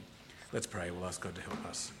Let's pray. We'll ask God to help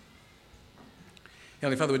us.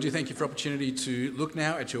 Heavenly Father, we do thank you for the opportunity to look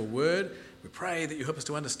now at your word. We pray that you help us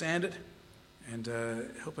to understand it and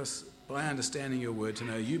help us, by understanding your word, to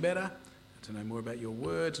know you better, to know more about your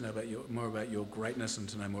word, to know more about your greatness, and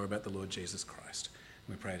to know more about the Lord Jesus Christ.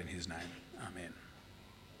 And we pray it in his name. Amen.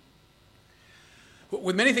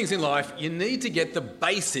 With many things in life, you need to get the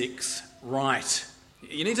basics right.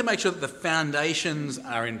 You need to make sure that the foundations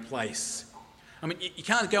are in place. I mean, you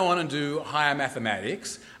can't go on and do higher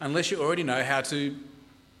mathematics unless you already know how to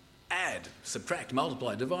add, subtract,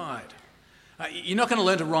 multiply, divide. You're not going to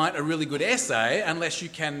learn to write a really good essay unless you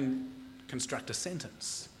can construct a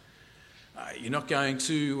sentence. You're not going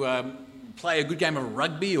to play a good game of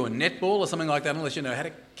rugby or netball or something like that unless you know how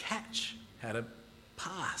to catch, how to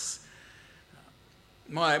pass.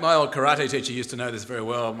 My old karate teacher used to know this very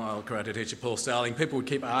well, my old karate teacher, Paul Starling. People would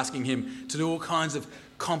keep asking him to do all kinds of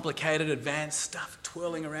complicated, advanced stuff,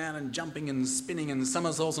 twirling around and jumping and spinning and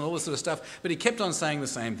somersaults and all this sort of stuff. But he kept on saying the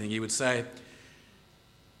same thing. He would say,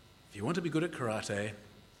 if you want to be good at karate,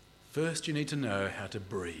 first you need to know how to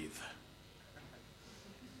breathe.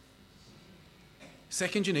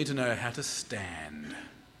 Second, you need to know how to stand.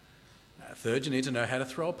 Third, you need to know how to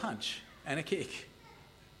throw a punch and a kick.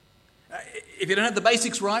 If you don't have the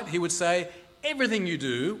basics right, he would say, everything you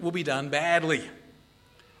do will be done badly.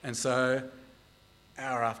 And so,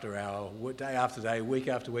 hour after hour, day after day, week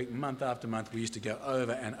after week, month after month, we used to go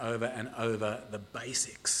over and over and over the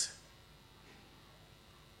basics.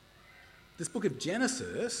 This book of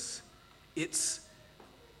Genesis, it's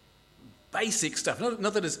basic stuff.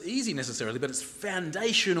 Not that it's easy necessarily, but it's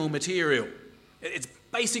foundational material. It's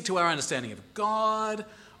basic to our understanding of God,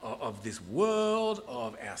 of this world,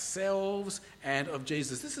 of ourselves, and of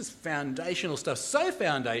Jesus. This is foundational stuff, so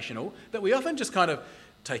foundational that we often just kind of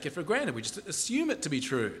take it for granted. We just assume it to be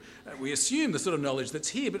true. We assume the sort of knowledge that's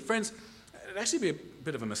here. But friends, it'd actually be a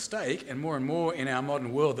bit of a mistake, and more in our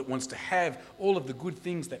modern world that wants to have all of the good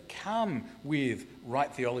things that come with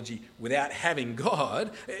right theology without having God.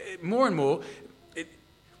 More and more,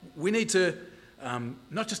 we need to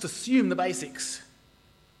not just assume the basics.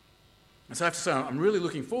 And so I have to say, I'm really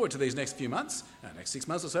looking forward to these next few months, next 6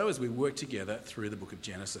 months or so, as we work together through the book of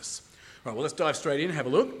Genesis. Right, well, let's dive straight in and have a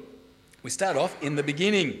look. We start off in the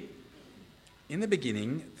beginning. In the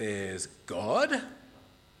beginning, there's God,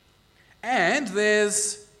 and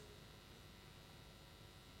there's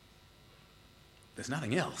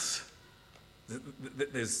nothing else.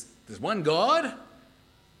 There's one God,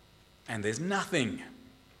 and there's nothing.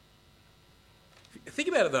 Think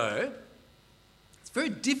about it, though. It's very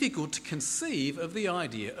difficult to conceive of the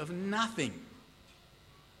idea of nothing.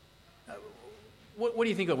 What do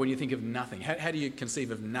you think of when you think of nothing? How do you conceive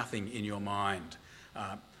of nothing in your mind?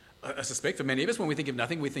 I suspect for many of us, when we think of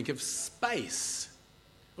nothing, we think of space,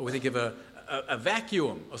 or we think of a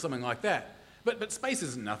vacuum or something like that. But space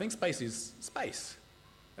isn't nothing. Space is space.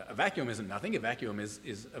 A vacuum isn't nothing. A vacuum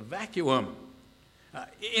is a vacuum.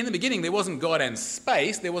 In the beginning, there wasn't God and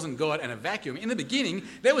space. There wasn't God and a vacuum. In the beginning,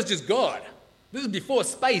 there was just God. This is before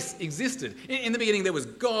space existed. In the beginning, there was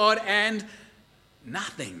God and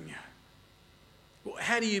nothing. Well,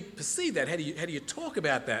 how do you perceive that? How do you talk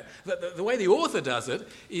about that? The way the author does it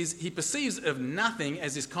is he perceives of nothing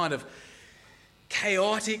as this kind of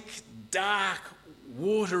chaotic, dark,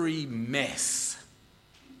 watery mess.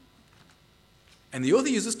 And the author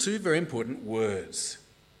uses two very important words.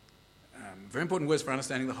 Very important words for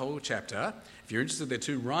understanding the whole chapter. If you're interested, they're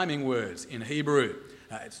two rhyming words in Hebrew.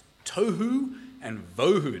 It's tohu and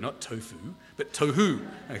vohu, not tofu, but tohu,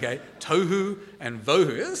 okay? Tohu and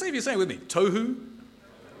vohu. Let's see if you're saying it with me. Tohu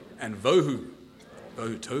and vohu.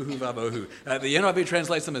 Vohu, tohu va vohu. The NIV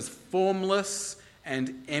translates them as formless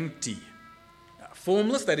and empty.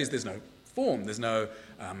 Formless, that is, there's no form, there's no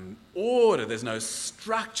order, there's no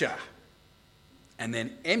structure. And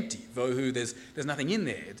then empty, vohu, there's nothing in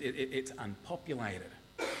there. It's unpopulated.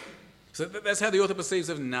 So that's how the author perceives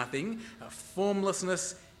of nothing,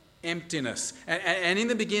 formlessness, emptiness. And in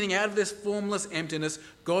the beginning, out of this formless emptiness,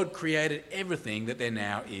 God created everything that there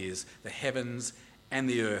now is, the heavens and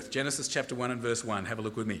the earth. Genesis chapter 1 and verse 1. Have a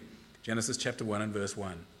look with me. Genesis chapter 1 and verse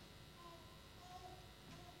 1.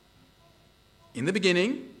 In the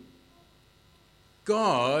beginning,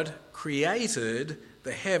 God created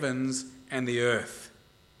the heavens and the earth.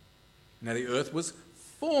 Now the earth was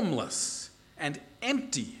formless and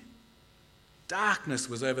empty. Darkness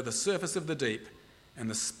was over the surface of the deep, and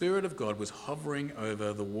the Spirit of God was hovering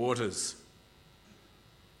over the waters.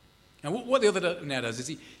 Now what the author now does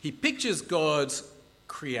is he pictures God's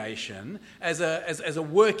creation as a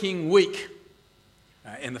working week.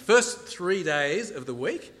 In the first 3 days of the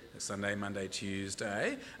week, Sunday, Monday,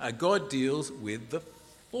 Tuesday, God deals with the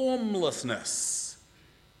formlessness.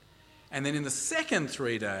 And then in the second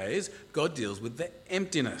 3 days, God deals with the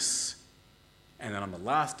emptiness. And then on the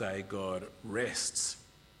last day, God rests.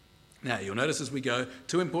 Now, you'll notice as we go,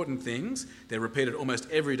 2 important things. They're repeated almost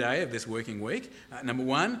every day of this working week. Number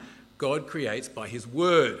 1, God creates by his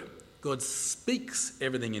word. God speaks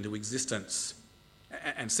everything into existence.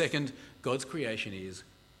 And second, God's creation is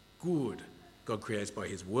good. God creates by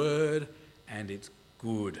his word, and it's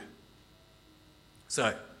good.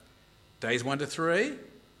 So, days 1 to 3,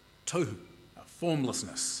 tohu,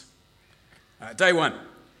 formlessness. Day 1,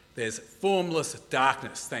 there's formless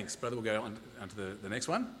darkness. Thanks, brother. We'll go on to the next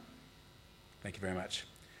one. Thank you very much.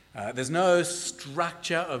 There's no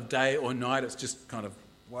structure of day or night. It's just kind of,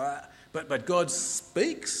 but God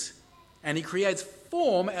speaks and he creates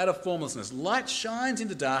form out of formlessness. Light shines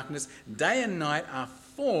into darkness. Day and night are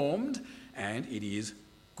formed and it is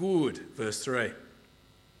good. Verse 3.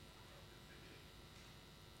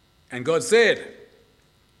 And God said,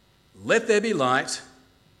 "Let there be light,"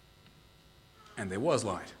 and there was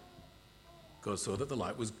light. God saw that the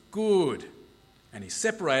light was good, and he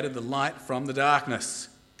separated the light from the darkness.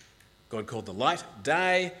 God called the light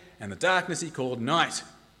day, and the darkness he called night.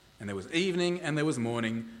 And there was evening and there was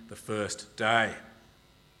morning the first day.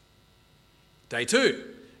 Day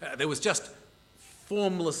 2, there was just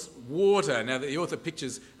formless water. Now, the author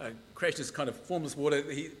pictures creation as kind of formless water.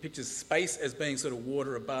 He pictures space as being sort of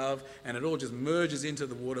water above, and it all just merges into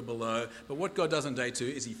the water below. But what God does on day 2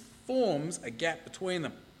 is he forms a gap between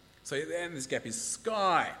them. So and this gap is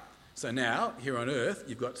sky. So now, here on earth,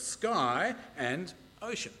 you've got sky and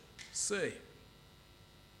ocean, sea.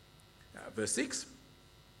 Verse 6.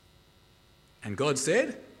 And God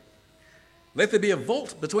said, "Let there be a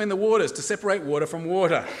vault between the waters to separate water from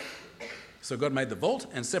water." So God made the vault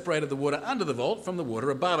and separated the water under the vault from the water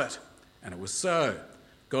above it. And it was so.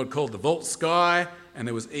 God called the vault sky, and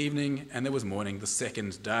there was evening and there was morning the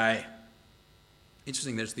second day.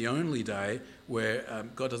 Interesting, that's the only day where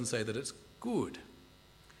God doesn't say that it's good.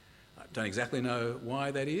 I don't exactly know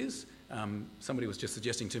why that is. Somebody was just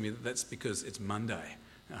suggesting to me that that's because it's Monday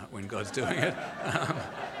when God's doing it.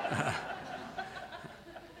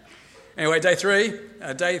 Anyway, day 3.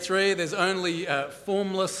 Day 3, there's only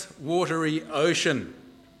formless, watery ocean.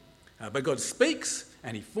 But God speaks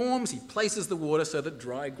and he forms, he places the water so that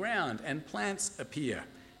dry ground and plants appear.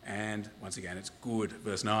 And once again, it's good.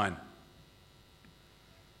 Verse 9.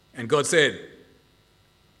 And God said,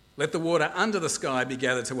 "Let the water under the sky be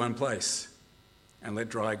gathered to one place, and let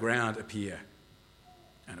dry ground appear."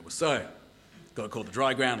 And it was so. God called the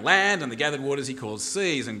dry ground land, and the gathered waters he called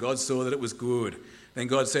seas, and God saw that it was good. Then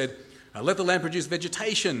God said, "Let the land produce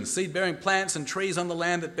vegetation, seed-bearing plants and trees on the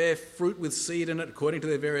land that bear fruit with seed in it according to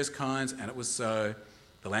their various kinds." And it was so.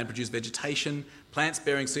 The land produced vegetation, plants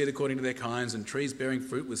bearing seed according to their kinds, and trees bearing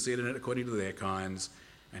fruit with seed in it according to their kinds.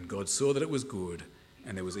 And God saw that it was good,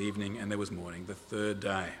 and there was evening and there was morning the third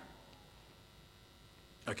day.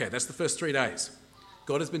 Okay, that's the first 3 days.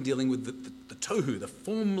 God has been dealing with the tohu, the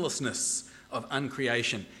formlessness of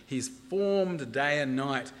uncreation. He's formed day and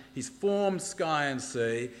night. He's formed sky and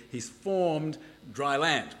sea. He's formed dry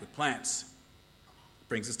land with plants.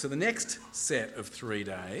 Brings us to the next set of 3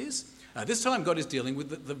 days. This time God is dealing with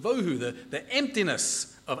the vohu, the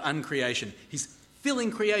emptiness of uncreation. He's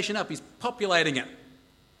filling creation up. He's populating it.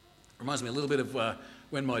 Reminds me a little bit of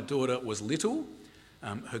when my daughter was little.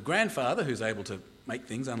 Her grandfather, who's able to make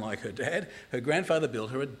things unlike her dad, her grandfather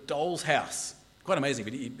built her a doll's house. Quite amazing,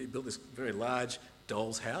 but he built this very large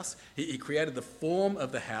doll's house. He created the form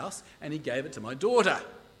of the house and he gave it to my daughter.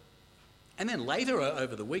 And then later,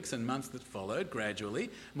 over the weeks and months that followed, gradually,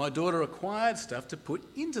 my daughter acquired stuff to put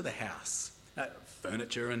into the house.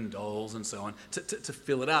 Furniture and dolls and so on, to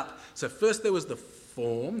fill it up. So first there was the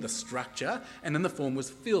form, the structure, and then the form was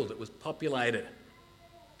filled, it was populated.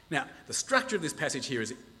 Now, the structure of this passage here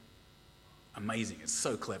is amazing, it's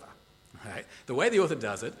so clever. Right? The way the author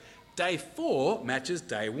does it, day 4 matches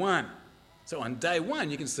day 1. So on day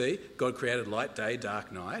 1, you can see God created light day,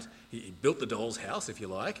 dark night. He built the doll's house, if you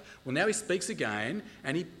like. Well, now he speaks again,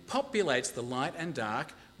 and he populates the light and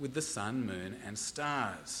dark with the sun, moon, and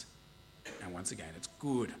stars. And once again, it's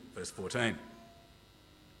good. Verse 14.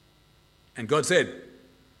 And God said,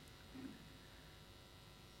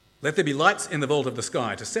 "Let there be lights in the vault of the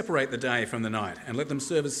sky to separate the day from the night, and let them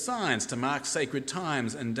serve as signs to mark sacred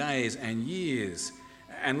times and days and years.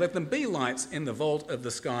 And let them be lights in the vault of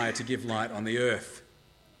the sky to give light on the earth."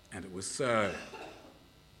 And it was so.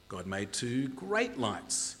 God made 2 great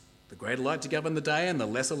lights, the greater light to govern the day and the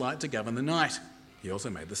lesser light to govern the night. He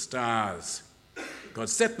also made the stars. God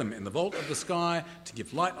set them in the vault of the sky to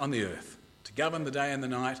give light on the earth, to govern the day and the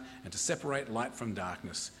night, and to separate light from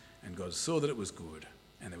darkness. And God saw that it was good.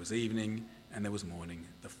 And there was evening and there was morning,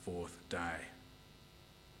 the fourth day.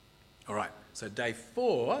 All right, so day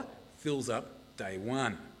 4 fills up day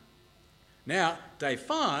 1. Now, day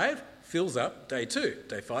 5 fills up day 2.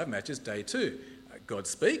 Day 5 matches day 2. God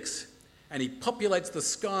speaks, and he populates the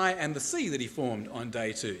sky and the sea that he formed on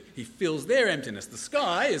day 2. He fills their emptiness. The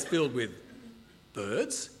sky is filled with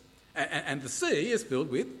birds, and the sea is filled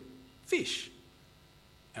with fish.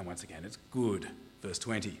 And once again, it's good. Verse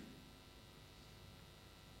 20.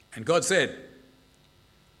 And God said,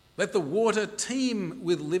 "Let the water teem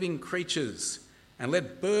with living creatures, and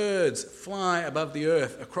let birds fly above the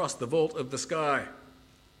earth across the vault of the sky."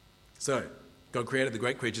 So, God created the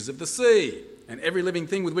great creatures of the sea, and every living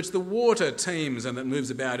thing with which the water teems and that moves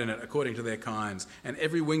about in it according to their kinds, and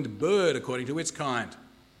every winged bird according to its kind.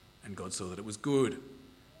 And God saw that it was good.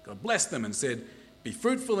 God blessed them and said, "Be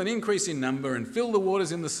fruitful and increase in number, and fill the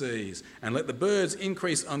waters in the seas, and let the birds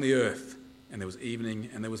increase on the earth." And there was evening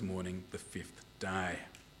and there was morning, the 5th day.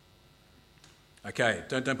 Okay,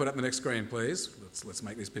 don't put up the next screen, please. Let's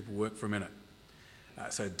make these people work for a minute.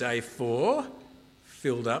 So day 4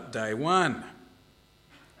 filled up day 1.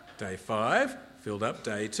 Day 5 filled up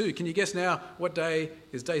day 2. Can you guess now what day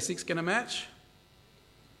is day 6 going to match?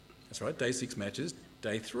 That's right, day 6 matches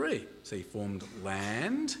day 3. So he formed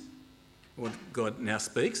land. Well, God now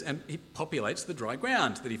speaks and he populates the dry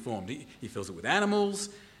ground that he formed. He fills it with animals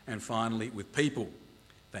and finally with people.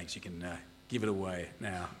 Thanks, you can give it away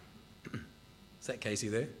now. Is that Casey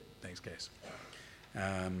there? Thanks, Case.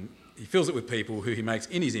 He fills it with people who he makes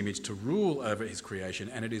in his image to rule over his creation,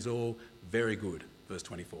 and it is all very good. Verse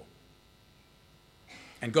 24.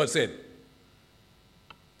 And God said,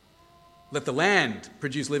 "Let the land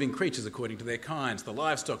produce living creatures according to their kinds, the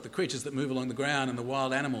livestock, the creatures that move along the ground, and the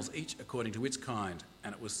wild animals, each according to its kind."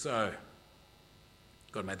 And it was so.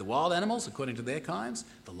 God made the wild animals according to their kinds,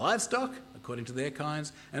 the livestock according to their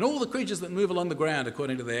kinds, and all the creatures that move along the ground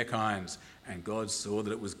according to their kinds. And God saw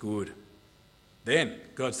that it was good. Then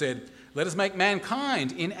God said, "Let us make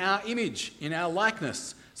mankind in our image, in our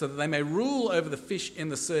likeness, so that they may rule over the fish in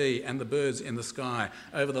the sea and the birds in the sky,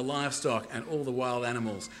 over the livestock and all the wild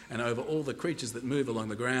animals, and over all the creatures that move along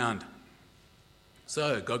the ground."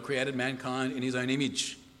 So God created mankind in his own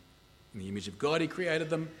image. In the image of God he created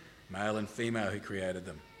them, male and female he created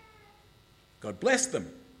them. God blessed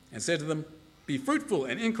them and said to them, "Be fruitful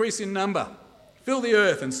and increase in number. Fill the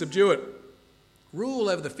earth and subdue it. Rule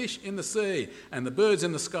over the fish in the sea and the birds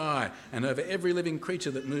in the sky and over every living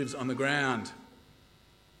creature that moves on the ground."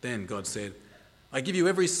 Then God said, "I give you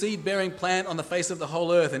every seed-bearing plant on the face of the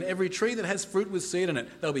whole earth and every tree that has fruit with seed in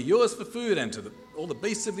it. They'll be yours for food, and to all the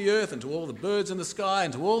beasts of the earth and to all the birds in the sky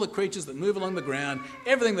and to all the creatures that move along the ground,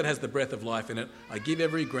 everything that has the breath of life in it, I give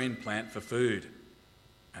every green plant for food."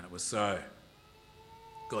 And it was so.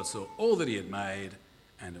 God saw all that he had made,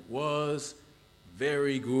 and it was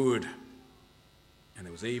very good. And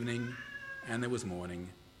there was evening and there was morning,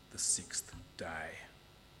 the 6th day.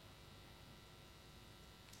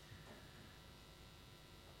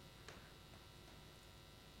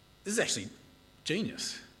 This is actually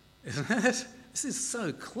genius, isn't it? This is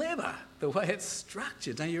so clever, the way it's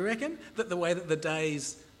structured, don't you reckon? That the way that the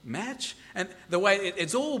days match, and the way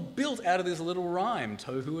it's all built out of this little rhyme,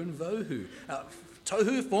 tohu and vohu.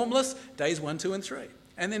 Tohu, formless, days 1, 2 and 3.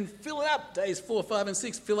 And then fill it up, days 4, 5 and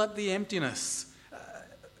 6, fill up the emptiness.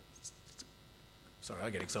 Sorry,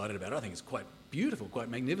 I get excited about it. I think it's quite beautiful, quite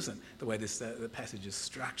magnificent, the way this the passage is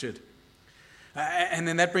structured. And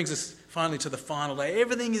then that brings us finally to the final day.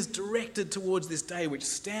 Everything is directed towards this day, which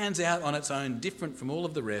stands out on its own, different from all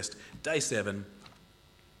of the rest. Day 7,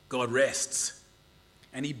 God rests.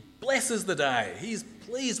 And he blesses the day. He's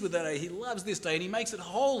pleased with that day. He loves this day and he makes it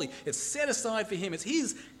holy. It's set aside for him. It's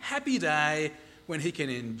his happy day when he can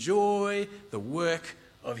enjoy the work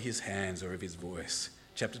of his hands or of his voice.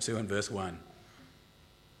 Chapter 2 and verse 1.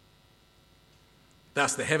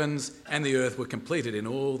 Thus the heavens and the earth were completed in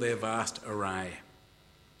all their vast array.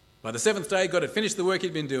 By the 7th day, God had finished the work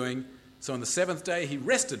he'd been doing, so on the 7th day he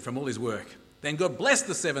rested from all his work. Then God blessed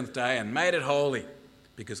the 7th day and made it holy,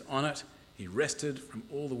 because on it he rested from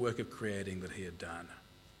all the work of creating that he had done.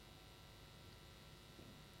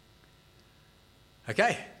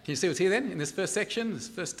 Okay, can you see what's here then in this first section, this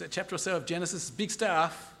first chapter or so of Genesis? Big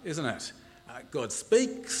stuff, isn't it? God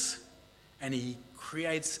speaks and he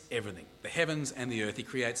creates everything, the heavens and the earth. He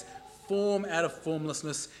creates form out of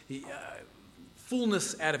formlessness,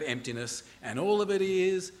 fullness out of emptiness, and all of it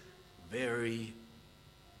is very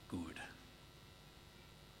good.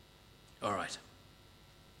 All right.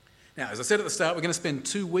 Now, as I said at the start, we're going to spend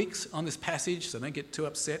 2 weeks on this passage, so don't get too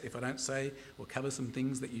upset if I don't say or cover some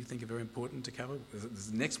things that you think are very important to cover.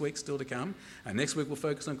 There's next week still to come. And next week we'll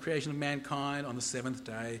focus on creation of mankind on the seventh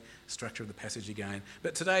day, structure of the passage again.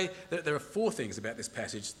 But today there are 4 things about this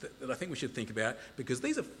passage that I think we should think about, because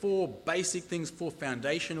these are 4 basic things, 4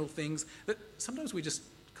 foundational things that sometimes we just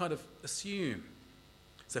kind of assume.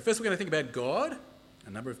 So first we're going to think about God, a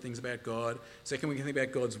number of things about God. Second, we're going to think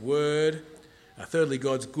about God's word. Thirdly,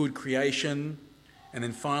 God's good creation. And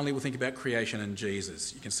then finally, we'll think about creation and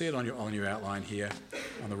Jesus. You can see it on your outline here.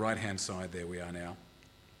 On the right-hand side there we are now.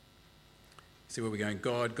 See where we're going?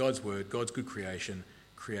 God, God's word, God's good creation,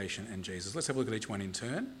 creation and Jesus. Let's have a look at each one in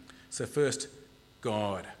turn. So first,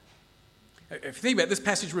 God. If you think about it, this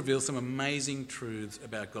passage reveals some amazing truths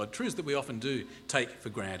about God, truths that we often do take for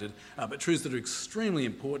granted, but truths that are extremely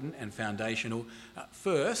important and foundational.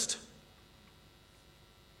 First,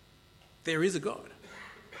 there is a God.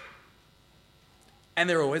 And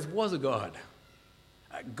there always was a God.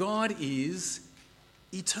 God is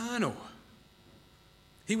eternal.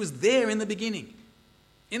 He was there in the beginning.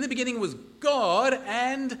 In the beginning was God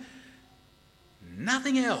and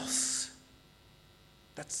nothing else.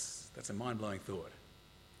 That's a mind-blowing thought,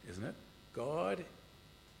 isn't it? God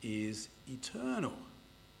is eternal.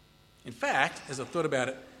 In fact, as I've thought about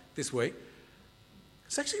it this week,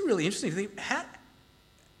 it's actually really interesting to think,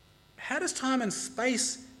 how does time and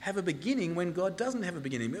space have a beginning when God doesn't have a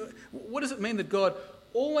beginning? What does it mean that God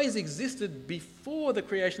always existed before the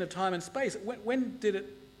creation of time and space? When did it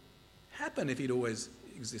happen if he'd always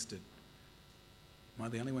existed? Am I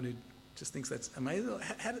the only one who just thinks that's amazing?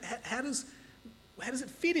 How does it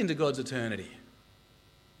fit into God's eternity?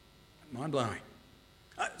 Mind-blowing.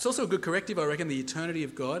 It's also a good corrective, I reckon, the eternity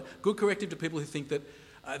of God. Good corrective to people who think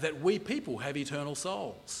that we people have eternal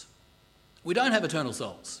souls. We don't have eternal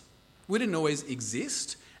souls. We didn't always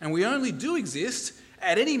exist, and we only do exist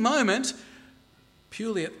at any moment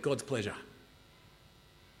purely at God's pleasure.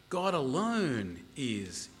 God alone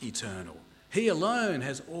is eternal. He alone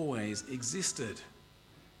has always existed.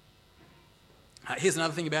 Here's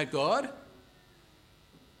another thing about God.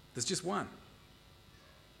 There's just one.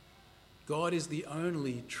 God is the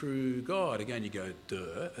only true God. Again, you go,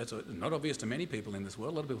 duh. That's not obvious to many people in this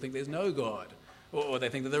world. A lot of people think there's no God. Or they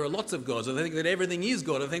think that there are lots of gods, or they think that everything is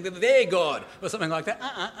God, or they think that they're God, or something like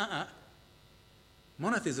that.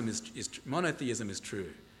 Monotheism is true.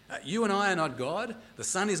 You and I are not God. The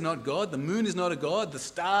sun is not God. The moon is not a God. The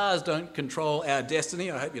stars don't control our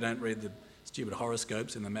destiny. I hope you don't read the stupid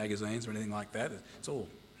horoscopes in the magazines or anything like that. It's all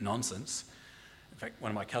nonsense. In fact,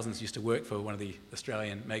 one of my cousins used to work for one of the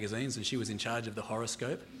Australian magazines, and she was in charge of the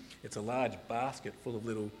horoscope. It's a large basket full of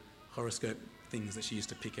little horoscope things that she used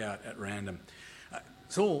to pick out at random.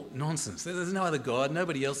 It's all nonsense. There's no other God.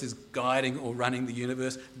 Nobody else is guiding or running the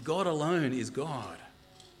universe. God alone is God.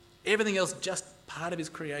 Everything else just part of his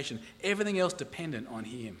creation. Everything else dependent on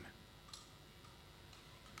him.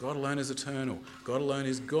 God alone is eternal. God alone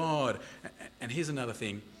is God. And here's another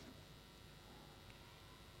thing.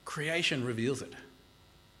 Creation reveals it.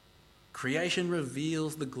 Creation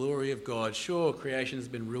reveals the glory of God. Sure, creation has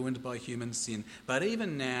been ruined by human sin, but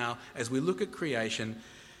even now, as we look at creation,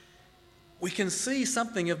 we can see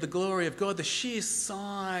something of the glory of God, the sheer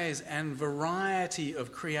size and variety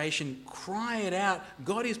of creation. Cry it out.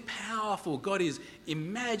 God is powerful. God is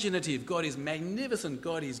imaginative. God is magnificent.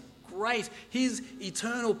 God is great. His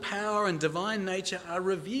eternal power and divine nature are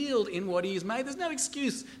revealed in what he has made. There's no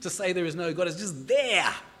excuse to say there is no God. It's just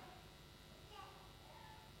there.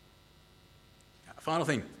 Final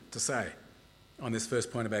thing to say on this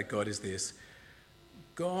first point about God is this.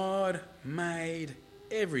 God made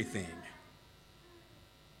everything.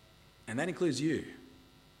 And that includes you.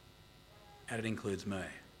 And it includes me.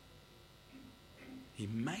 He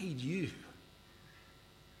made you.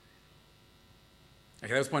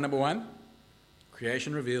 Okay, that was point number 1.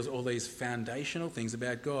 Creation reveals all these foundational things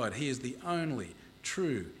about God. He is the only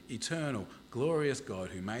true, eternal, glorious God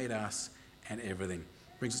who made us and everything.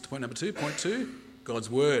 Brings us to point number 2. Point 2, God's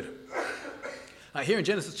word. Here in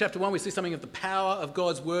Genesis chapter 1, we see something of the power of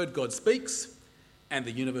God's word. God speaks, and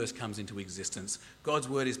the universe comes into existence. God's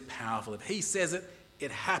word is powerful. If he says it,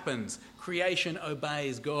 it happens. Creation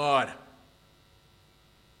obeys God.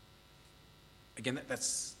 Again,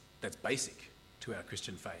 that's basic to our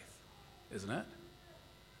Christian faith, isn't it?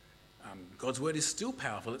 God's word is still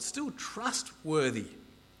powerful. It's still trustworthy.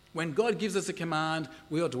 When God gives us a command,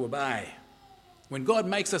 we ought to obey. When God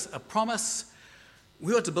makes us a promise,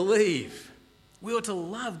 we ought to believe. We ought to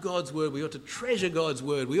love God's word. We ought to treasure God's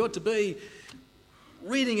word. We ought to be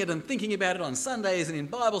reading it and thinking about it on Sundays and in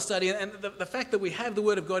Bible study, and the fact that we have the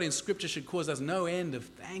Word of God in Scripture should cause us no end of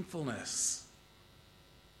thankfulness.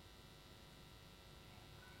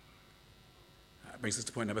 That brings us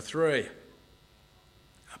to point number 3.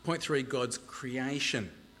 Point 3, God's creation.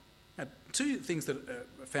 Now, two things that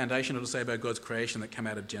are foundational to say about God's creation that come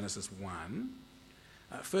out of Genesis 1.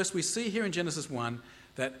 First, we see here in Genesis 1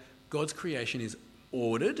 that God's creation is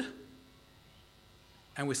ordered,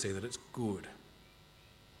 and we see that it's good.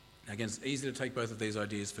 Now, again, it's easy to take both of these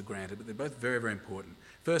ideas for granted, but they're both very, very important.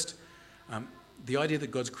 First, the idea that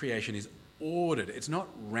God's creation is ordered. It's not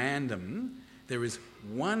random. There is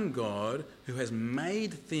one God who has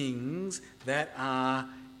made things that are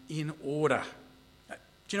in order. Do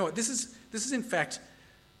you know what? This is in fact,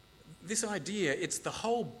 this idea, it's the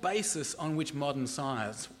whole basis on which modern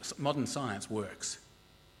science works.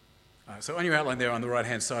 So on your outline there on the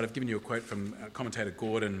right-hand side, I've given you a quote from commentator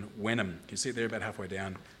Gordon Wenham. You can see it there about halfway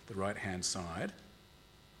down the right-hand side.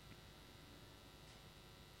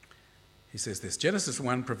 He says this: Genesis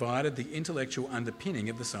 1 provided the intellectual underpinning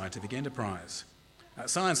of the scientific enterprise.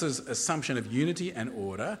 Science's assumption of unity and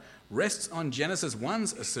order rests on Genesis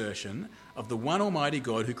 1's assertion of the one almighty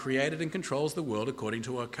God who created and controls the world according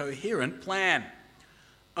to a coherent plan.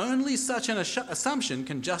 Only such an assumption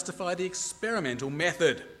can justify the experimental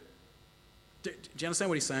method. Do you understand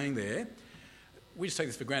what he's saying there? We just take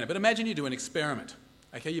this for granted, but imagine you do an experiment.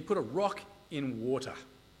 Okay, you put a rock in water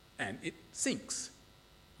and it sinks.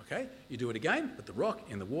 Okay, you do it again, put the rock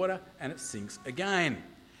in the water and it sinks again.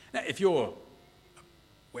 Now, if you're a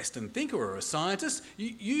Western thinker or a scientist,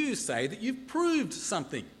 you say that you've proved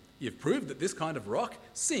something. You've proved that this kind of rock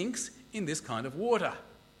sinks in this kind of water.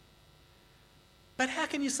 But how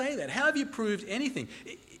can you say that? How have you proved anything?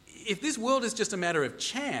 If this world is just a matter of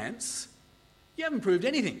chance, you haven't proved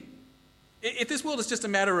anything. If this world is just a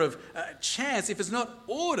matter of chance, if it's not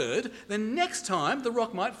ordered, then next time the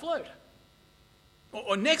rock might float.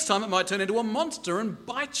 Or next time it might turn into a monster and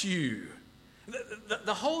bite you.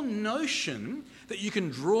 The whole notion that you can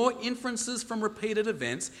draw inferences from repeated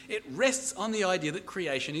events, it rests on the idea that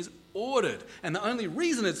creation is ordered. And the only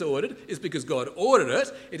reason it's ordered is because God ordered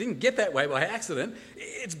it. It didn't get that way by accident.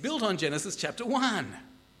 It's built on Genesis chapter 1.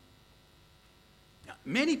 Now,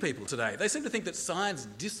 many people today, they seem to think that science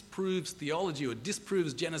disproves theology or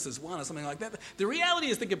disproves Genesis 1 or something like that. The reality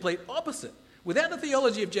is the complete opposite. Without the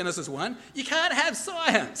theology of Genesis 1, you can't have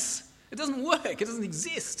science. It doesn't work. It doesn't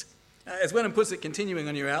exist. As Wenham puts it, continuing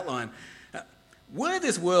on your outline, were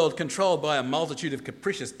this world controlled by a multitude of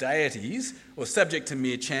capricious deities or subject to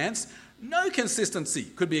mere chance, no consistency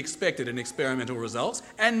could be expected in experimental results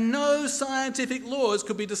and no scientific laws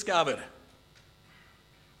could be discovered.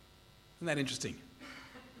 Isn't that interesting?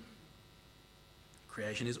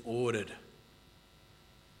 Creation is ordered.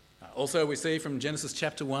 Also, we see from Genesis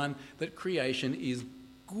chapter 1 that creation is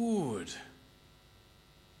good.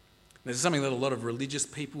 This is something that a lot of religious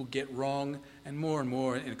people get wrong, and more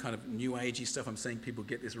in kind of new agey stuff, I'm seeing people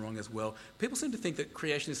get this wrong as well. People seem to think that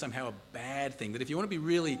creation is somehow a bad thing, that if you want to be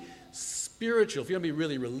really spiritual, if you want to be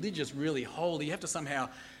really religious, really holy, you have to somehow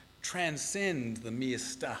transcend the mere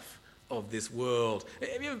stuff of this world.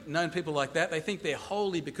 Have you ever known people like that? They think they're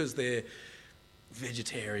holy because they're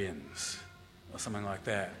vegetarians or something like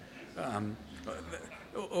that.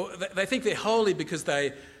 Or they think they're holy because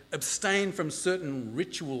they abstain from certain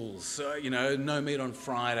rituals, no meat on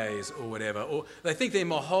Fridays or whatever. Or they think they're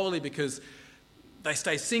more holy because they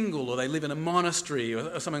stay single or they live in a monastery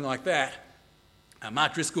or something like that.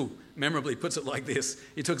 Mark Driscoll memorably puts it like this.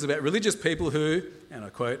 He talks about religious people who, and I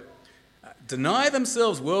quote, deny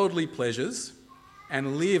themselves worldly pleasures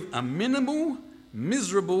and live a minimal,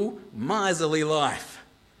 miserable, miserly life.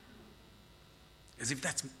 As if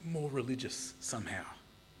that's more religious somehow.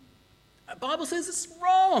 The Bible says it's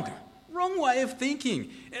wrong. Wrong way of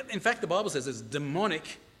thinking. In fact, the Bible says it's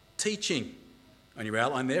demonic teaching. On your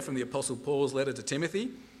outline there from the Apostle Paul's letter to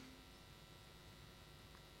Timothy,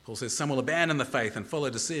 Paul says, some will abandon the faith and follow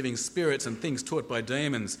deceiving spirits and things taught by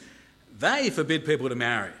demons. They forbid people to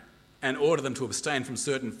marry and order them to abstain from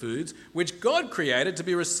certain foods, which God created to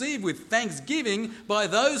be received with thanksgiving by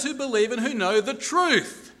those who believe and who know the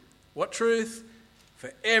truth. What truth?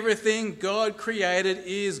 For everything God created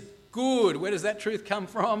is good. Where does that truth come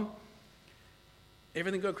from?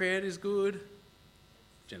 Everything God created is good.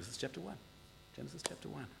 Genesis chapter 1. Genesis chapter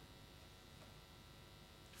 1.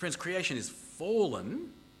 Friends, creation is fallen,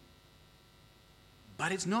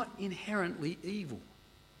 but it's not inherently evil.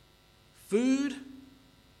 Food,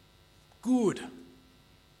 good.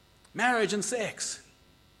 Marriage and sex,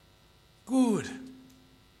 good.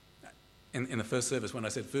 In the first service, when I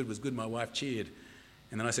said food was good, my wife cheered.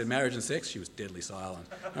 And then I said marriage and sex. She was deadly silent.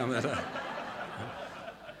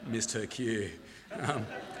 Missed her cue.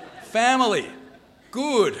 Family,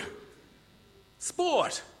 good.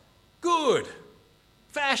 Sport, good.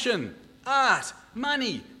 Fashion, art,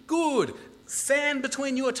 money, good. Sand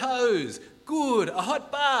between your toes, good. A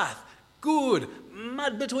hot bath, good.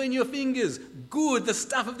 Mud between your fingers, good. The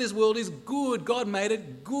stuff of this world is good. God made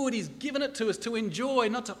it good. He's given it to us to enjoy,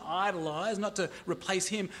 not to idolise, not to replace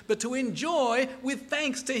him, but to enjoy with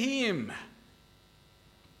thanks to him.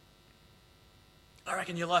 I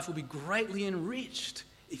reckon your life will be greatly enriched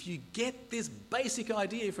if you get this basic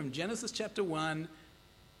idea from Genesis chapter 1.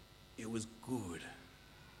 It was good.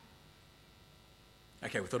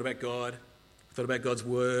 Okay, we've thought about God. We've thought about God's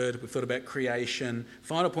word. We've thought about creation.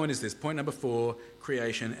 Final point is this. Point number 4,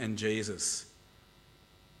 creation and Jesus.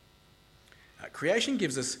 Creation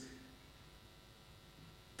gives us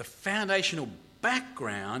the foundational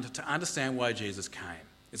background to understand why Jesus came.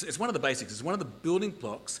 It's one of the basics. It's one of the building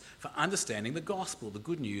blocks for understanding the gospel, the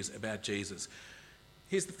good news about Jesus.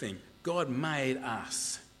 Here's the thing. God made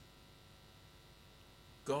us.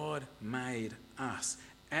 God made us.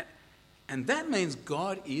 And that means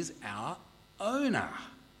God is our owner.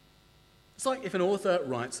 It's like if an author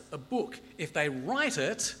writes a book. If they write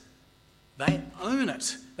it, they own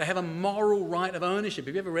it. They have a moral right of ownership.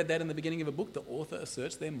 Have you ever read that in the beginning of a book? The author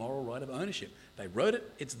asserts their moral right of ownership. They wrote it,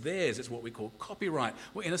 it's theirs. It's what we call copyright.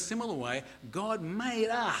 Well, in a similar way, God made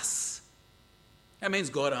us. That means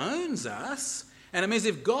God owns us. And it means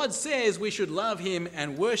if God says we should love him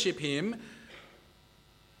and worship him,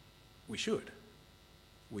 we should.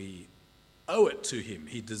 We owe it to him.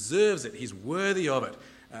 He deserves it. He's worthy of it.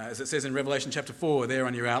 As it says in Revelation chapter 4, there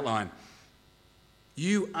on your outline.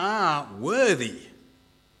 You are worthy,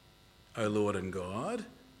 O Lord and God,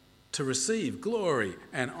 to receive glory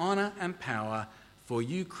and honour and power, for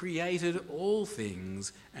you created all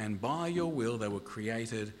things, and by your will they were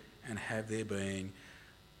created and have their being.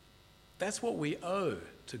 That's what we owe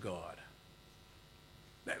to God.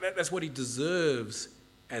 That's what he deserves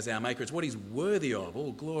as our maker. It's what he's worthy of,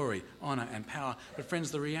 all glory, honour and power. But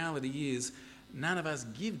friends, the reality is none of us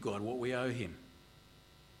give God what we owe him.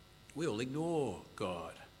 We all ignore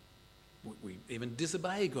God. We even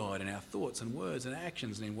disobey God in our thoughts and words and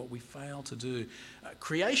actions and in what we fail to do.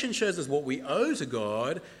 Creation shows us what we owe to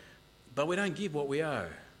God, but we don't give what we owe.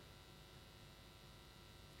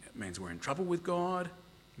 It means we're in trouble with God.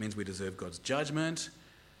 It means we deserve God's judgment.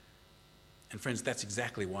 And friends, that's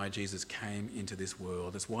exactly why Jesus came into this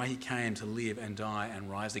world. That's why he came to live and die and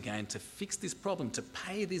rise again, to fix this problem, to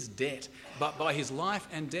pay this debt. But by his life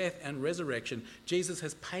and death and resurrection, Jesus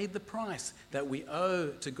has paid the price that we owe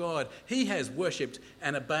to God. He has worshipped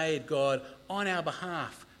and obeyed God on our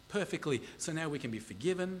behalf perfectly. So now we can be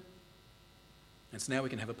forgiven. And so now we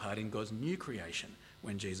can have a part in God's new creation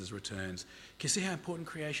when Jesus returns. Can you see how important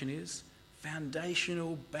creation is?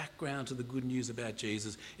 Foundational background to the good news about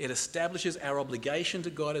Jesus. It establishes our obligation to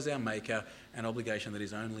God as our maker, an obligation that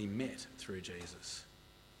is only met through Jesus.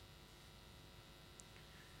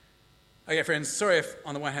 Okay, friends, sorry if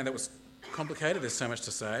on the one hand that was complicated, there's so much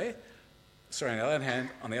to say. Sorry, on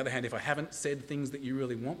the other hand, if I haven't said things that you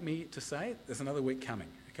really want me to say, there's another week coming,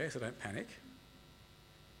 okay, so don't panic.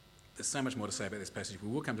 There's so much more to say about this passage. We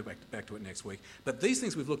will come back to it next week. But these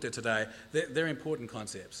things we've looked at today, they're important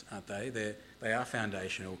concepts, aren't they? They are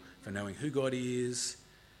foundational for knowing who God is,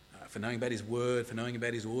 for knowing about his word, for knowing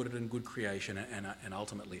about his ordered and good creation, and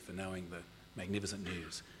ultimately for knowing the magnificent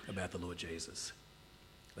news about the Lord Jesus.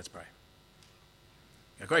 Let's pray.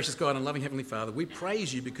 Our gracious God and loving Heavenly Father, we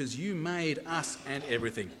praise you because you made us and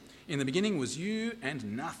everything. In the beginning was you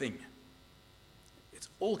and nothing. It's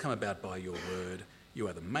all come about by your word. You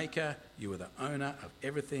are the maker, you are the owner of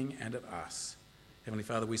everything and of us. Heavenly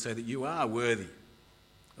Father, we say that you are worthy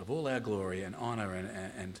of all our glory and honour,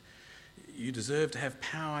 and you deserve to have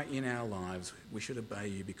power in our lives. We should obey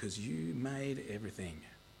you because you made everything.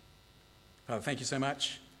 Father, thank you so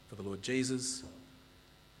much for the Lord Jesus.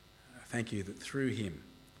 Thank you that through him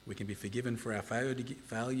we can be forgiven for our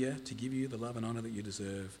failure to give you the love and honour that you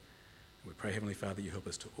deserve. We pray, Heavenly Father, you help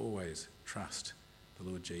us to always trust the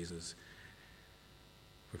Lord Jesus.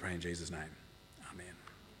 We pray in Jesus' name. Amen.